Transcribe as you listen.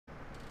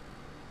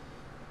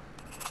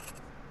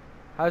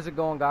How's it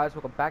going, guys?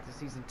 Welcome back to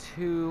season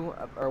 2,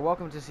 or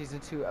welcome to season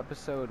 2,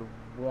 episode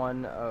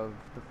 1 of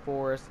The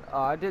Forest.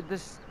 I did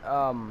this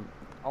a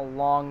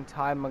long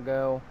time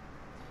ago,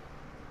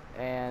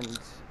 and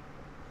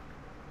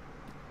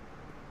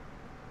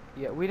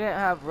yeah, we didn't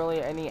have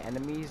really any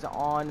enemies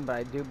on, but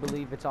I do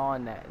believe it's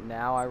on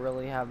now. I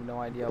really have no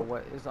idea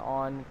what is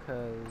on,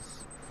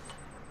 because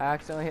I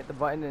accidentally hit the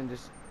button and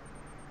just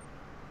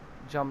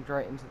jumped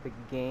right into the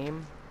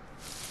game.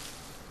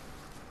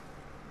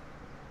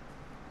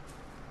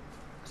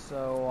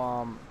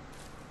 So,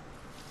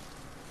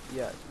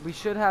 yeah, we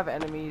should have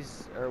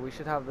enemies, or we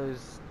should have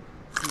those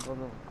people,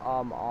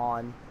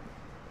 on.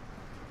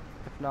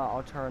 If not,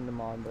 I'll turn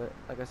them on, but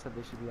like I said,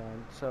 they should be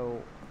on.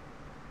 So,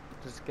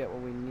 just get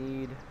what we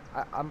need.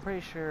 I'm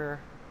pretty sure.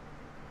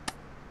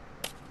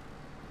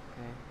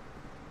 Okay.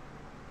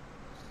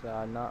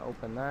 So, not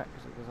open that,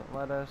 because it doesn't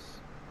let us.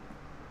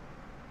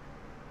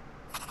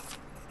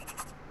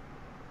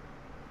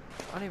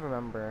 I don't even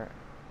remember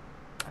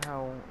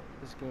how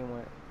this game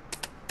went.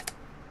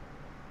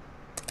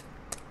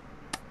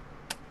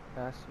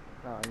 That's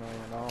not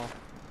annoying at all.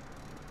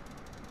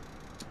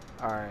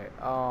 Alright,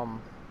 oh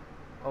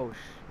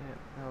shit,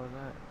 how was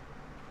that?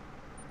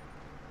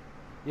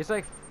 It's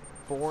like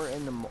 4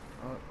 in the oh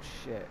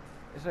shit.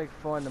 It's like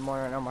 4 in the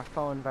morning right now. My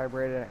phone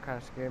vibrated and it kinda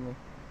scared me.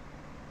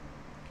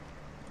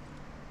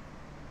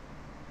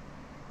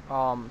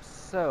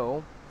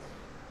 So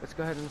let's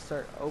go ahead and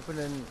start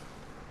opening.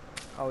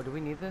 Oh, do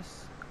we need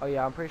this? Oh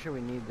yeah, I'm pretty sure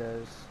we need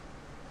those.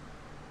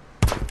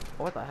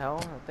 What the hell?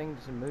 That thing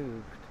just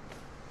moved.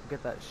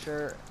 Get that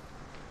shirt.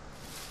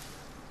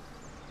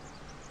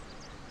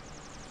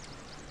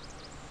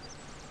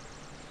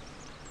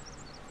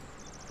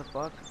 What the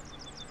fuck?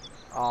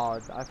 Oh,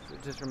 I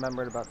just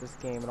remembered about this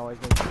game. It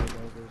always makes me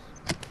noises.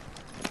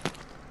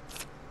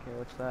 Okay,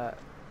 what's that?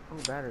 Oh,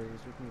 batteries.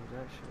 We can use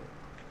that shit.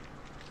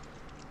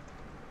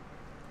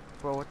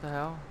 Bro, what the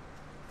hell?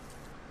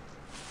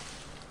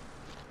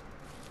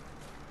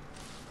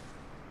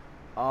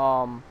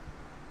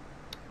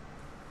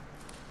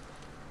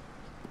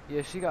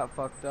 Yeah, she got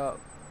fucked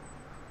up.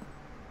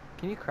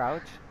 Can you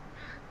crouch?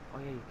 Oh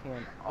yeah, you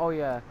can. Oh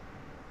yeah.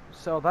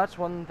 So that's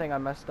one thing I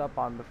messed up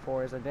on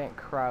before, is I didn't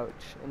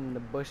crouch in the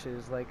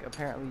bushes like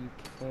apparently you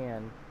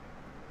can.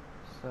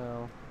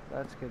 So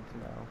that's good to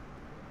know.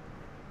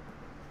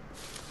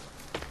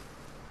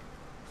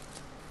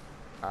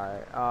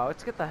 Alright,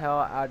 let's get the hell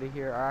out of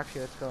here. Or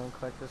actually, let's go and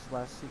collect this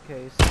last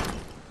suitcase.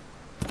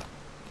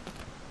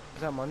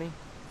 Is that money?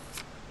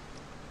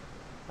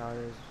 No, it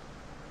is.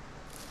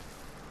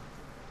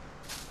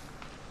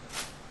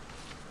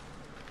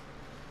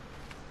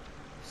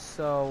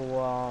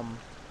 So,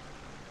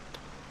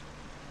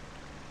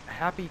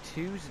 happy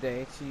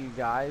Tuesday to you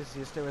guys.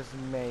 Yesterday was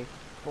May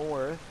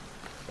 4th,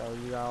 so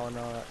you all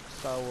know that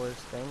Star Wars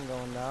thing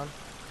going down.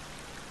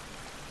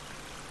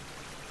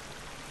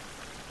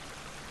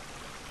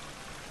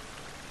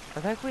 I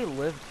think we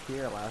lived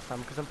here last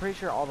time, because I'm pretty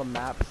sure all the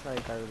maps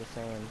like are the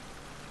same.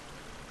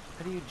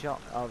 How do you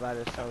jump? Oh, that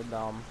is so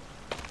dumb.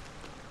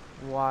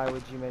 Why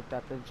would you make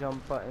that the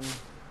jump button?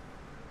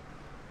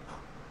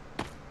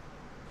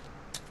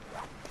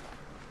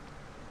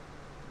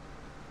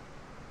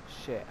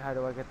 Shit, how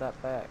do I get that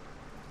back?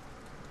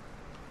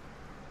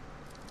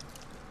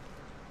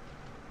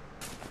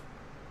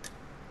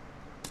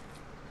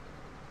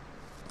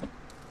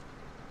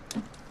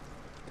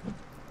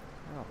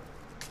 Oh,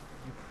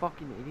 you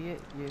fucking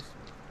idiot. Yes.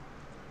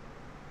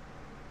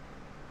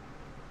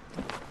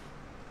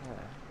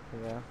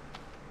 Yeah.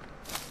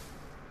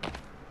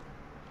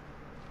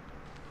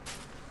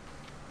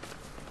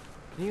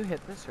 Can you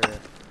hit this or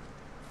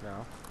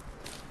no?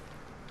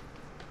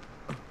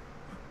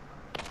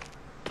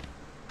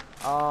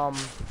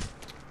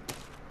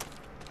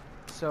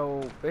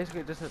 So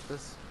basically just at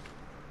this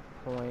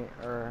point,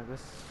 or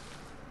this,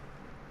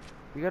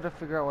 we gotta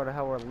figure out where the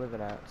hell we're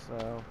living at,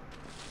 so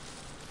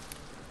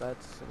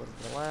that's a little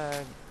bit of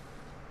lag.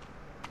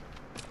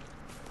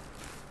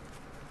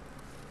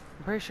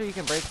 I'm pretty sure you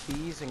can break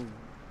these and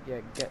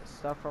get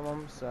stuff from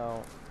them,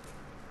 so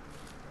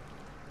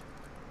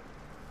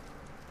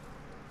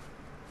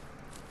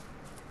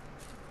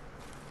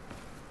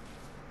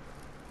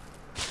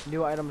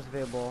new items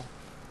available.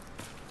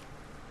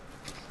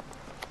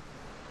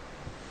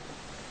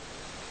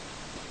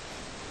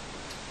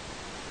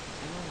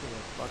 I don't give a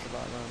fuck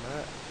about none of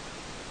that.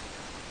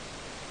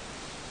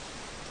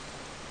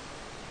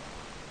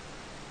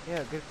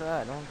 Yeah, good for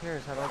that. No one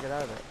cares. How do I get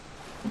out of it?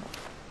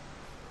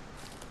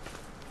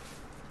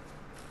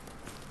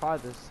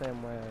 Probably the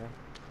same way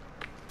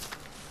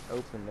I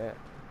opened it.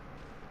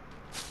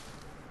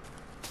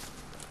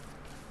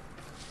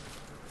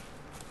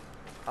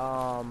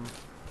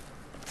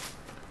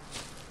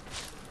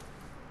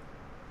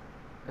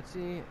 Let's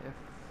see if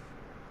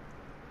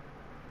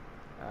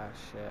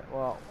shit.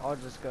 Well, I'll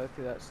just go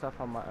through that stuff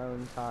on my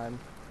own time.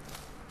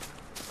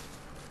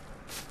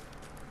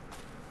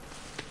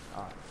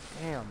 Ah,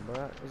 damn,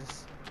 bro.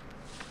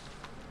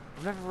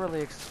 I've never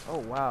really oh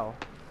wow.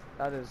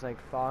 That is like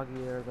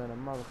foggier than a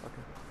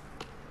motherfucker.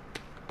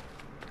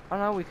 I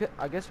don't know, we could,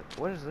 I guess,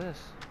 what is this?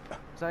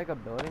 Is that like a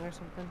building or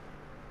something?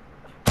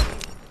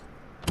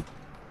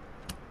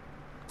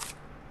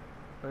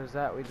 What is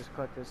that? We just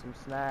collected some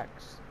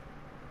snacks.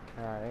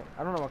 Alright.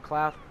 I don't know what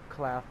cloth,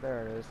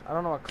 there it is. I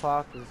don't know what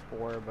cloth is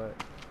for, but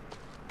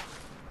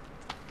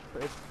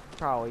it's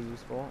probably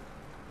useful.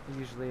 It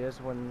usually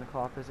is when the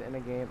cloth is in a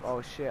game.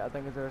 Oh shit, I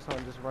think there's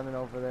someone just running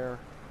over there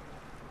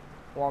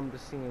while I'm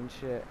just seeing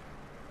shit.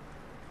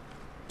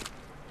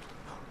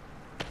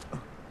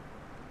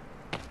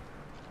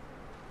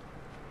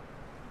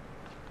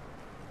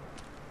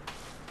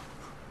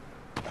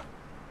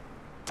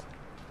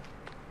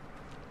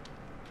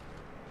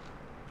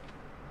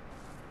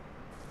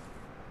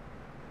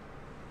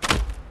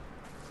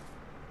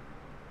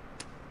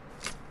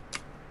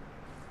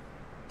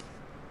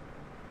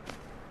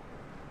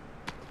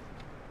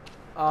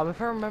 If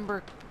I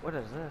remember, what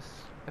is this?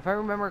 If I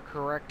remember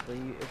correctly,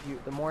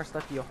 the more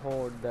stuff you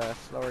hold, the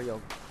slower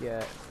you'll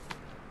get.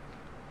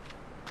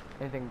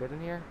 Anything good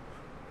in here?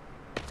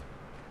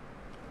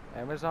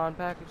 Amazon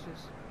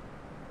packages?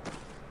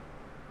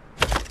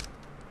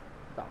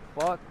 The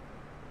fuck?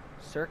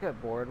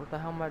 Circuit board? What the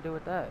hell am I do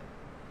with that?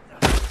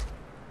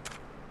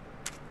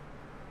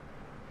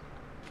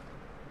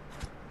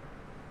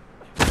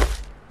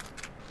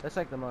 That's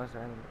like the most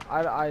random.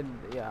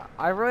 Yeah.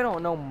 I really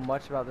don't know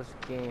much about this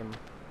game.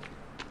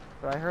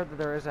 But I heard that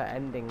there is an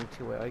ending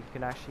to it, like you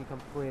can actually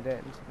complete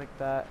it and stuff like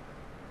that.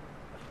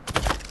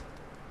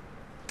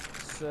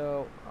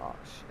 So, oh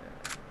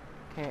shit.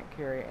 Can't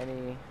carry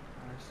any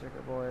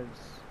circuit boards.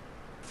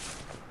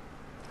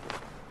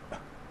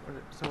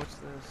 So what's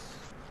this?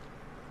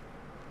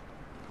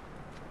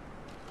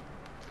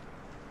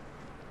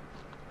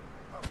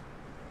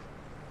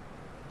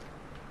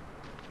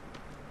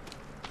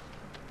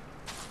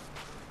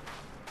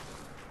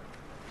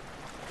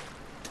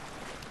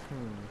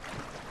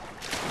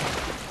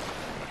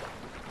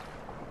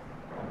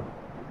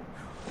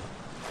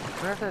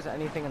 I wonder if there's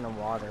anything in the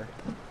water.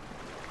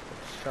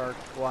 Shark.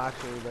 Well,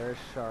 actually, there's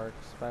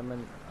sharks. But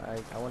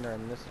I wonder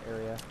in this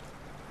area.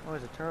 Oh,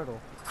 there's a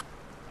turtle.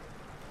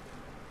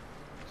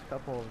 There's a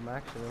couple of them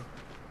actually.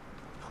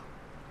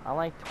 I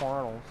like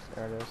turtles.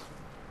 There it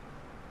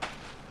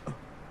is.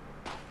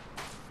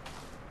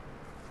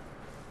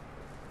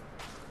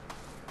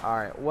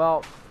 Alright,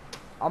 well,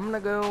 I'm gonna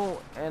go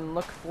and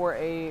look for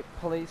a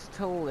place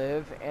to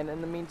live, and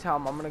in the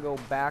meantime, I'm gonna go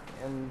back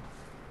and...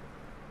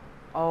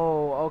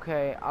 Oh,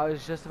 okay, I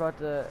was just about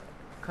to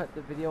cut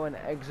the video and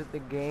exit the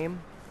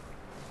game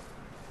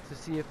to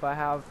see if I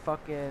have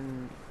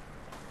fucking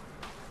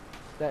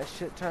that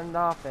shit turned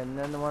off, and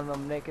then one of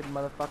them naked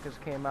motherfuckers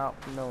came out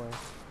from nowhere.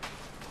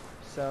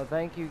 So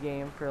thank you,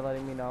 game, for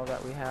letting me know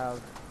that we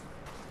have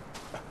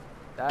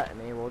that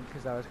enabled,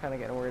 because I was kind of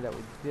getting worried that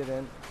we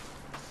didn't.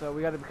 So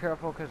we got to be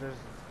careful, because there's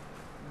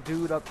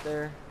dude up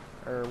there,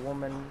 or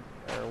woman,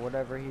 or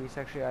whatever he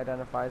sexually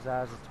identifies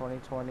as. It's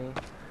 2020.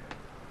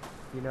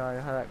 You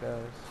know how that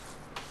goes.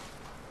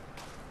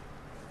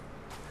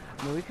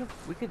 I mean, we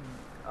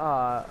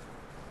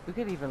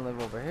could even live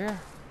over here.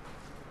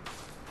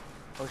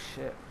 Oh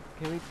shit!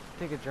 Can we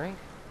take a drink?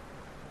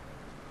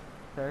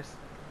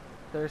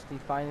 Thirsty,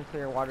 find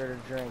clear water to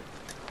drink.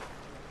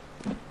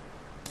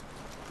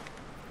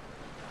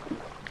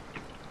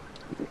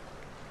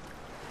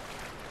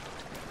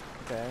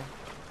 Okay.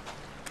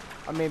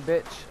 I mean,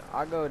 bitch,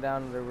 I go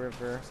down to the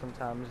river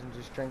sometimes and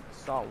just drink the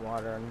salt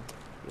water, and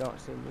you don't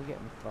see me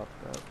getting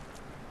fucked up.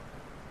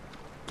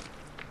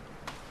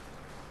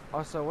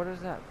 Also, what is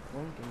that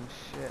blinking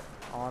shit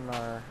on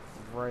our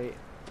right,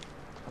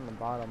 on the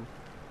bottom?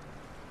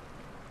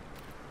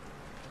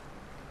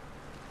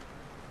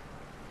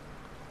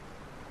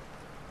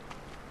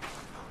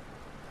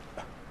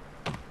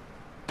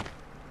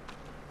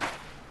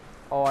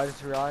 Oh, I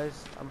just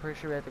realized, I'm pretty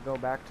sure we have to go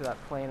back to that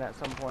plane at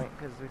some point,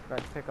 because we forgot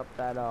to pick up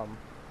that,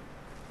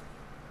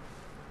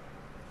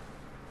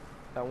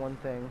 that one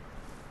thing.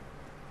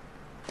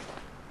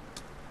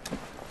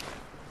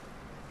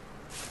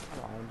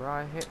 Come on, bro,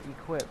 I hit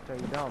equipped, are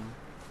you dumb?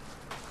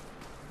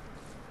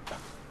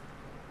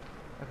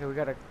 Okay, we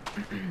gotta,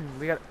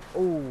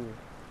 oh,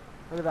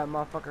 look at that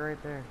motherfucker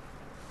right there.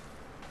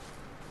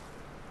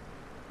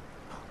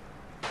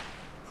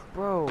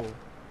 Bro.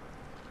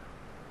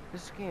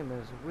 This game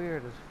is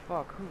weird as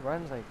fuck. Who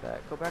runs like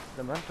that? Go back to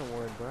the mental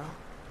ward, bro.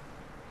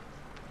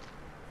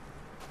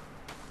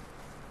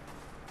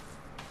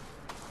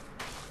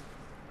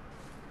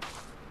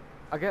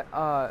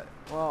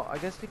 Well, I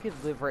guess we could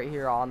live right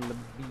here on the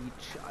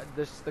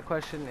beach. The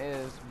question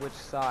is, which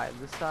side?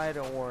 This side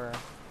or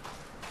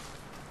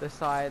the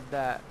side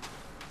that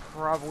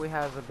probably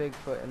has a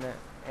Bigfoot in it?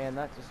 And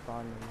that just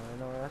spawned in there. I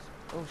know that's...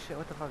 Oh shit,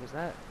 what the fuck is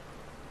that?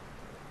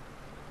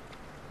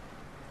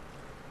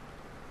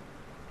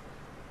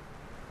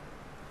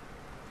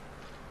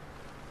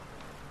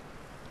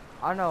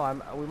 I don't know.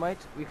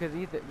 We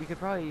could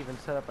probably even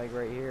set up like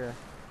right here.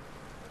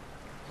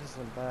 This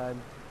isn't bad.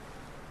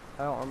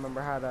 I don't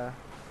remember how to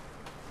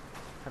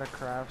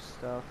craft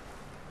stuff.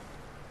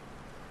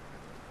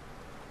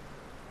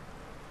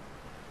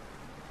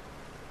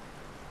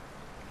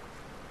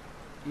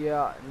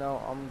 Yeah,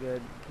 no, I'm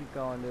good. Keep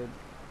going, dude.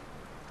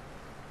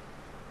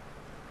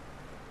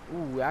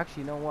 Ooh,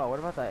 actually, you know what? What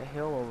about that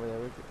hill over there?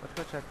 Let's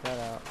go check that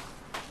out.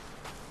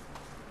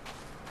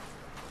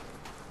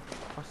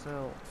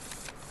 Also,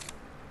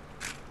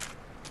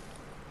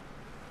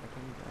 I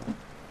can go,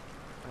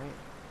 right?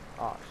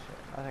 Oh shit!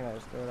 I think I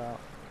just threw it out.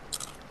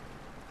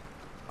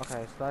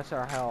 Okay, so that's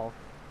our health,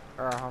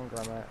 or our hunger,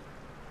 I meant.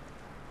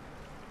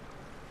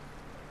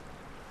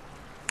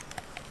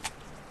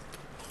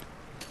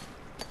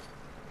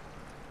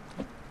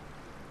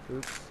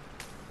 Oops.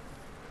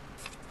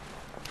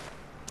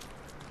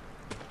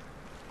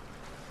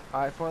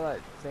 Alright, before that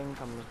thing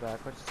comes back,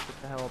 let's just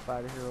get the hell up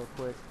out of here real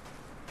quick.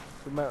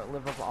 We might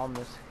live up on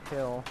this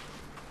hill.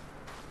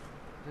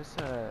 Is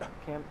this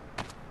camping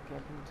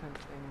tent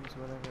things,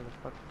 whatever the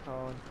fuck it's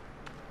called?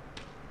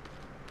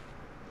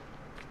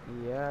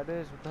 Yeah, it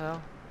is. What the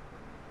hell?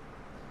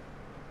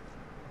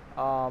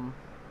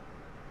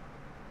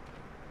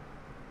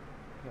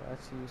 Okay,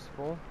 that's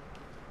useful.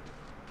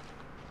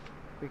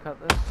 Can we cut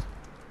this?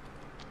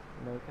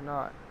 No, we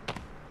cannot.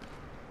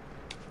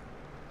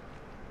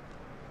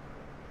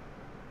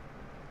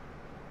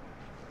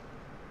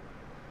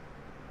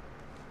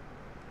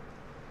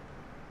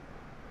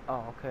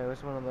 Oh, okay, it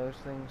was one of those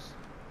things.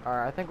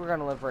 Alright, I think we're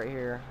gonna live right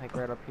here, like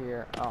right up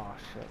here. Oh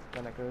shit,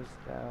 then it goes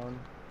down.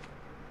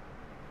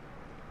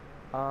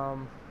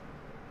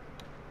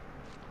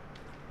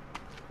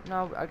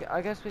 No,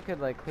 I guess we could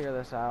like clear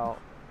this out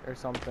or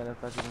something if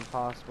that's even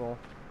possible.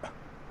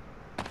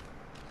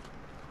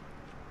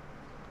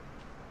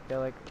 Yeah,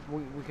 like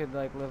we could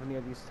like live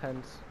near these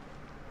tents.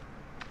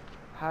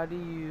 How do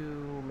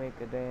you make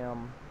a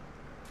dam?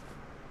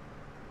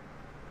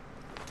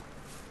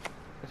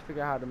 Let's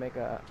figure out how to make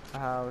a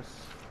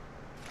house.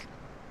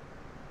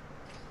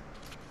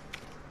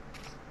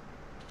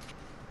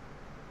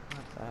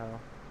 What the hell?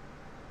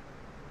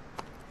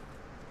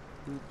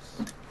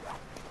 Oops.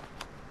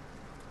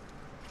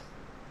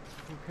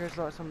 Who cares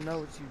about some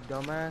notes, you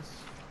dumbass?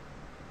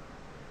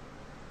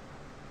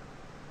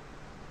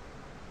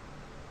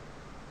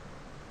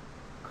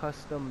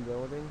 Custom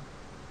building.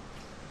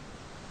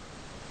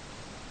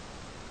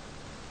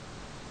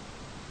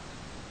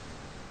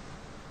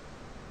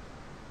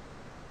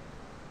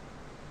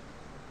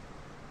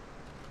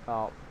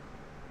 Oh,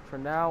 for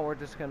now we're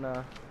just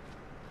gonna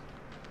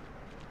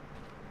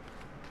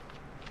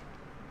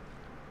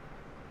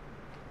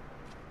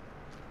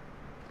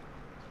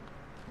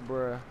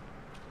bruh.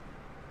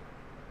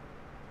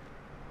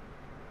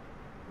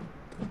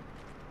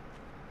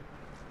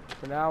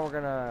 For now we're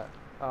gonna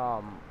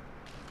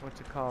what's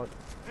it called?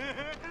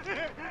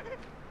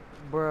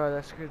 Bruh,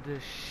 that scared the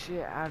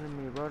shit out of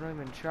me, bro. Don't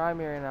even try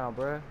me right now,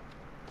 bruh.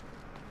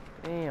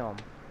 Damn.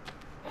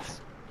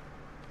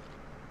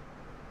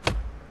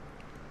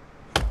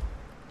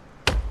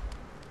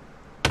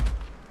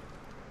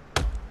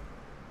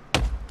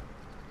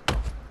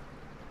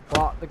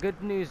 Well, the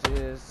good news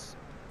is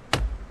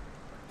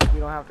we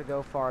don't have to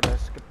go far to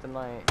skip the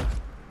night,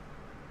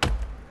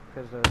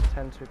 because there's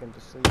tents we can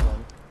just sleep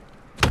in.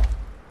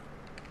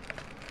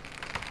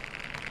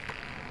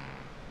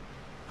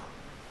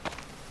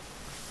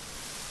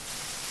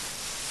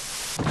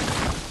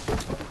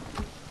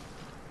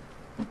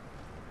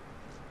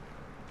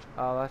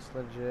 Oh, that's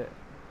legit.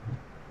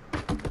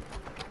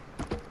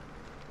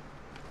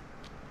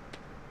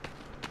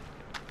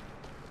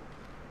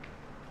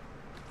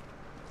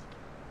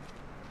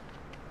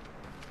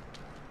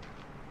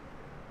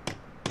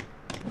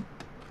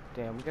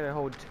 Damn, we gotta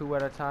hold 2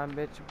 at a time,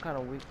 bitch. I'm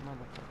kinda weak,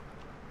 motherfucker.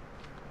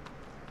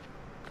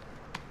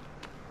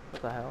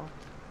 What the hell?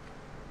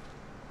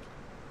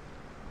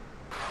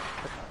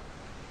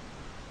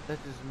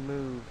 That just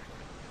moved.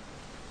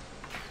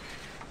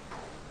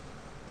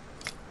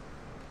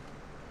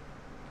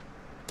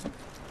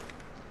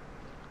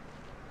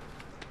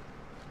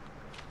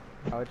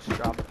 I would just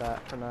drop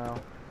that for now.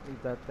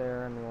 Leave that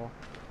there and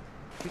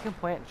we can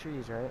plant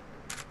trees, right?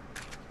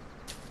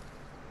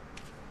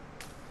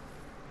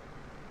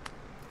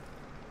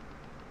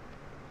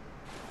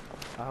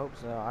 I hope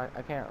so.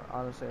 I can't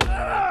honestly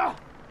remember.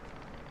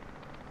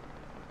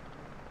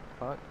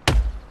 Fuck.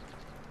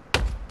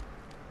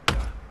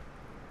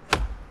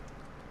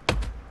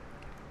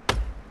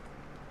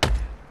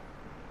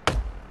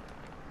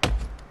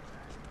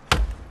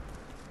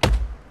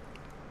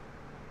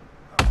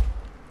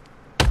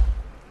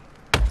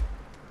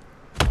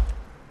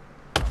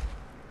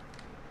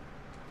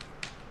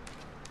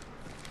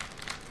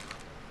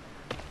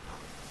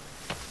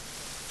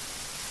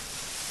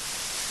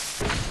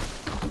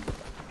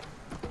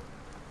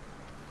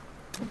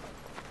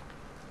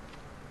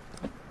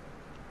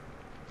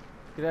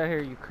 Get out of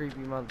here, you creepy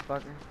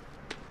motherfucker.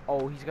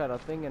 Oh, he's got a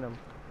thing in him.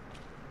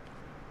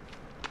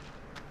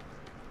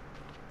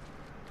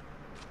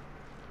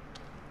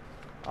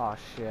 Oh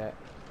shit.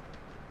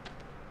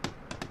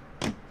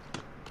 Get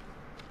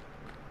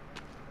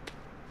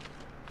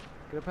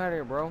up out of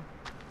here, bro.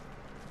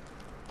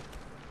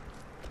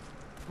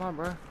 Come on,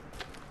 bro.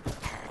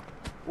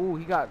 Ooh,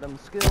 he got them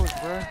skills,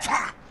 bro.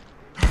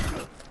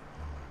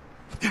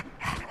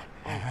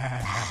 Oh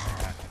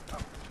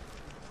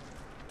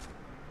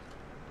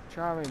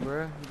Try me,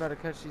 bro. You better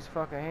catch these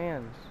fucking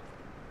hands.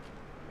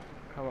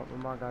 Come up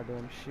with my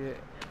goddamn shit.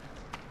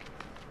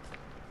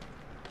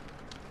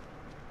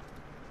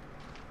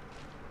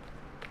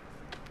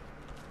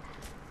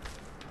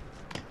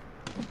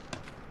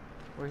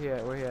 Where he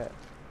at? Where he at?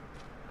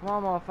 Come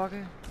on,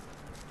 motherfucker.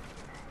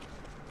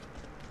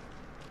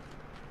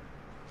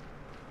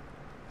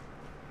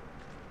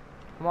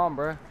 Come on,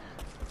 bruh.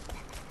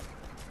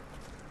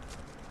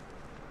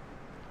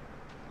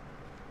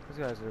 These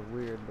guys are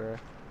weird, bruh.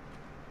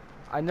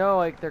 I know,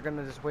 like, they're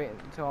gonna just wait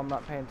until I'm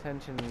not paying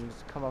attention and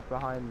just come up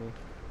behind me.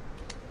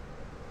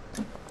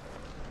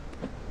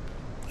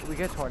 Did we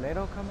get a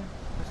tornado coming?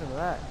 Listen to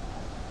that.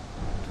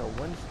 It's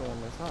a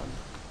windstorm or something.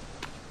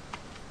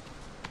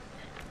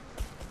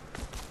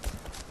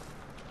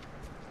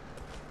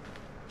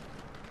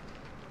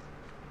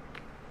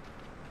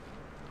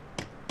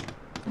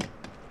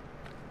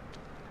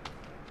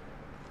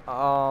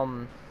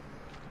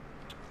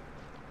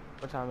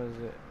 What time is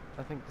it?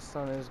 I think the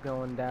sun is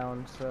going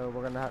down, so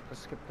we're gonna have to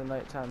skip the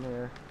nighttime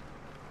here.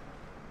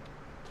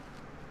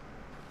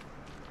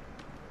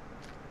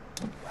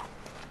 There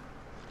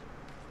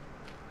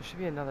should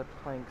be another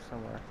plank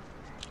somewhere.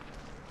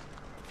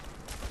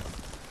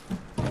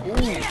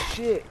 Ooh,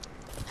 shit!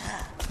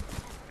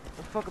 Get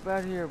the fuck up out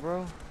of here,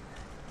 bro.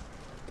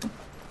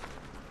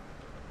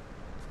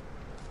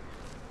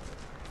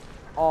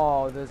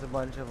 Oh, there's a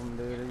bunch of them,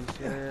 dude. Are you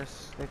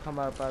serious? They come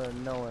up out of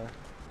nowhere.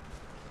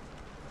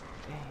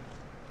 Dang.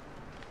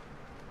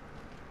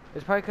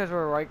 It's probably because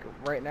we're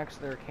right next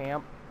to their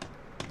camp.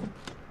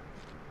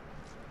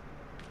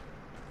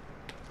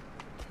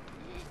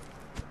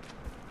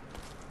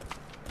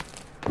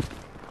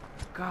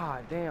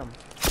 God damn.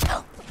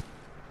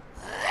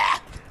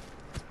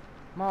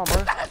 Come on,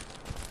 bro.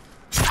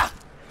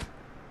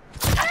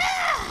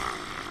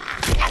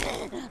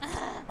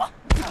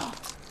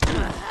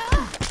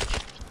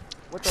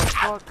 What the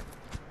fuck?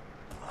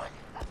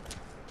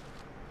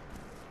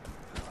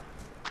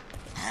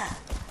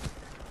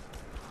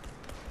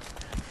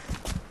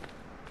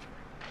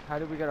 How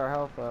did we get our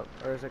health up?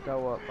 Or does it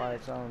go up by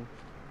its own?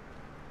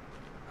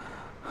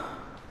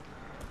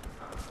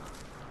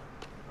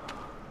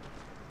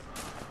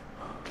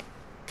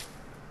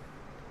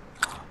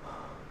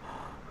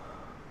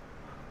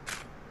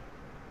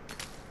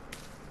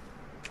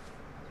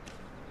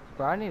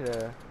 Bro, I need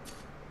a...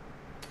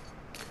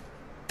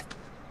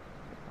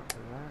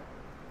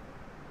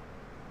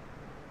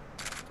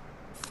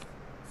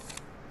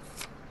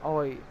 Oh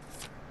wait.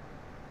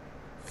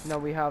 No,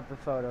 we have the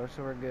photo,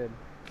 so we're good.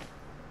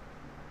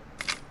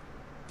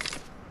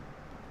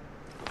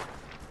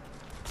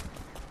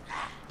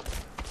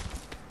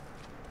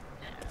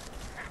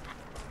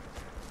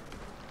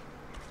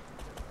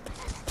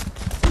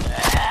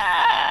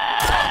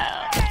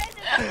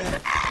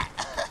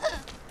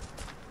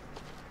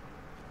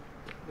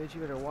 Bitch,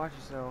 you better watch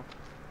yourself.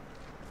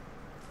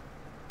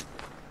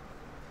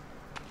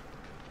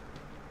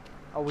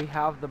 Oh, we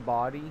have the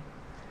body?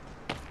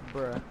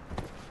 Bruh.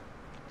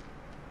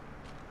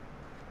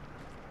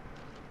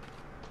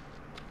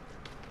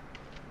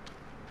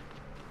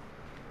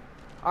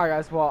 Alright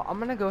guys, well, I'm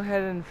gonna go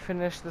ahead and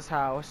finish this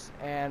house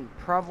and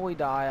probably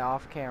die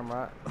off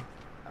camera.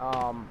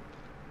 And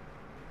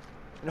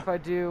if I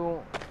do,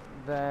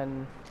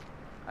 then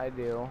I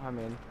do. I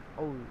mean,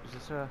 oh, is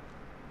this a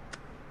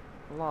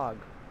log?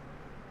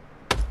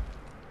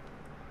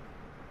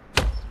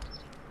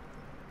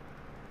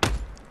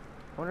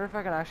 I wonder if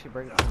I can actually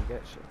break it and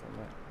get shit from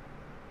it.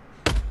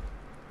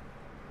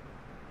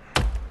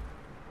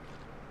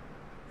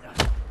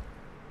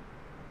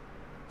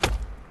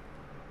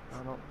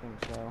 I don't think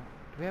so.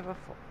 Do we have a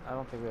I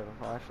don't think we have a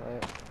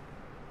flashlight.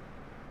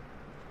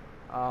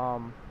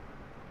 I'm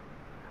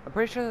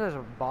pretty sure there's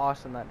a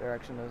boss in that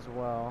direction as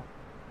well.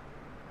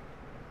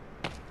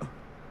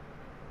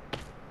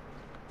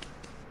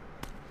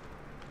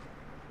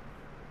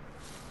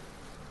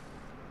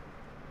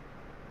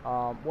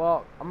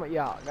 Well,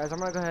 yeah, guys, I'm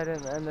gonna go ahead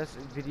and end this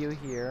video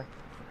here.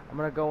 I'm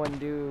gonna go and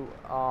do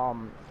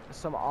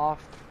some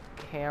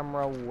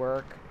off-camera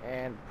work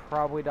and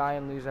probably die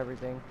and lose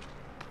everything.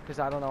 Because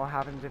I don't know what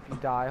happens if you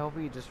die.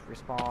 Hopefully you just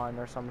respawn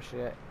or some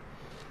shit.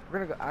 We're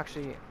gonna go,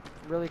 actually,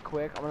 really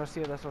quick, I'm gonna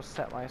see if this will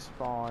set my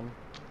spawn.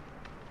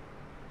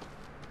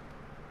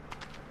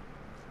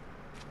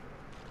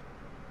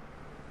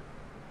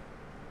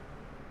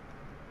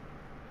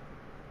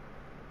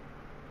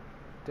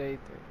 Day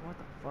 3. What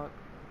the fuck?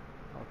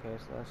 Okay,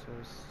 so that's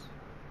just...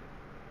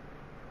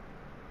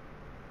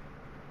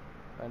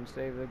 and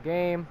save the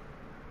game.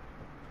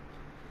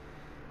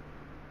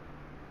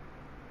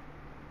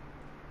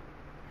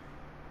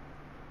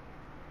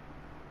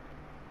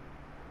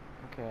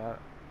 Okay, what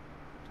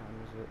time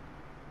is it?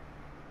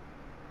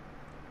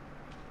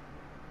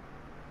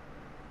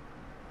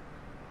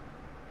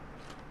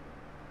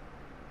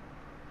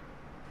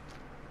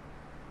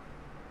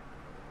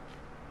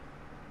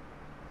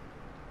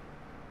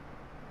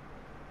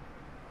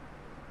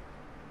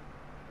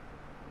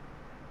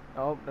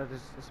 Oh, that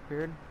just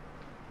disappeared.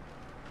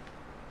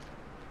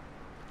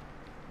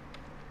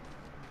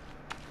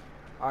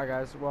 Alright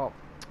guys, well,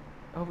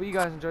 I hope you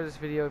guys enjoyed this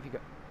video. If you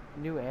got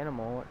new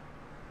animal,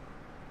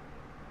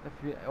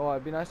 well,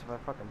 it'd be nice if I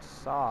fucking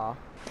saw.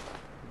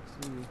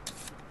 Let's see.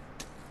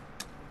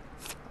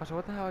 Oh, so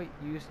what the hell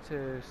used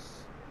to?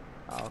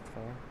 Oh,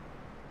 okay.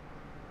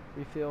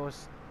 Refill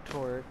his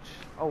torch.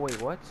 Oh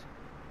wait, what?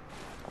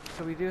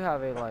 So we do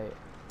have a light.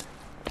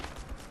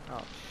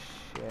 Oh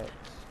shit,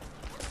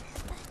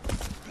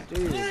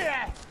 dude.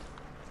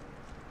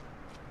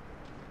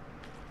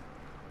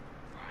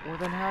 Well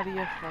then, how do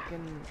you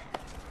fucking?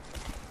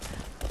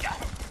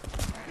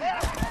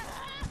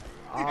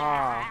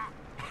 Ah.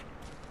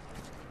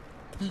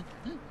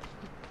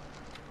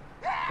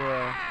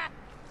 Bruh.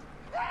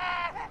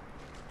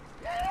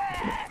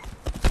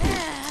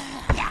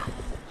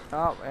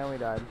 Oh, and we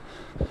died.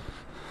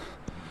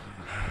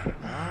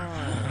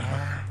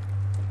 Ah.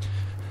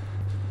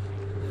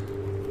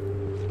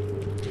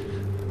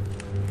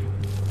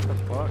 What the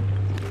fuck?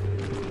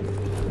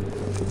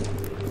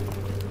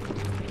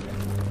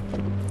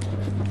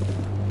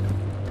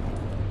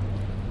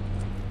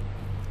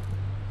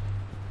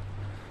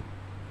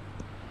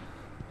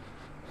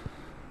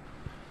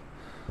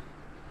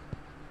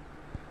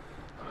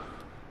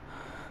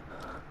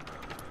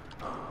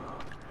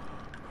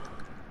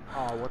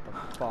 Oh, what the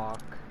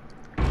fuck?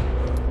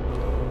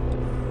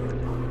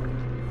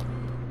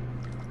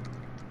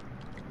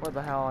 Where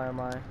the hell am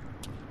I?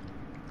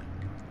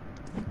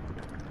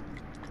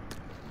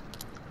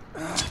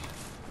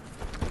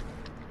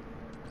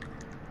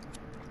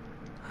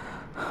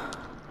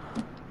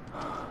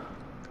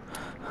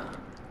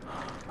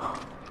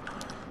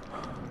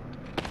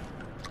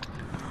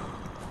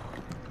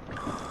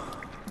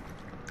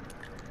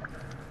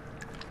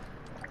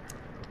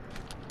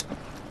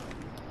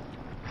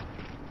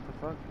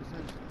 Fuck is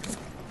this?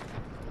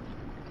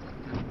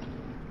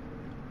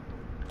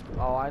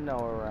 Oh, I know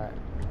where we're at.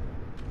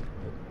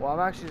 Well, I'm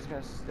actually just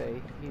gonna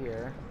stay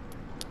here.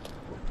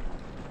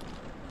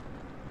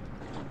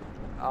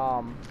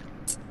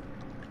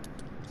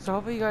 So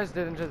hopefully you guys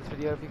did enjoy this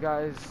video. If you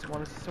guys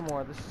want to see some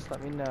more of this, just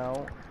let me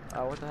know.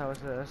 What the hell is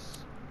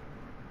this?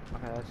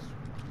 Okay, that's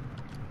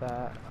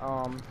that.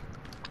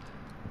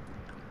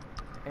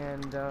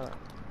 And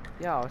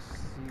yeah, I'll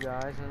see you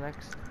guys in the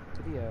next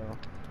video.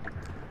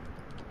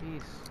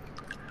 Peace.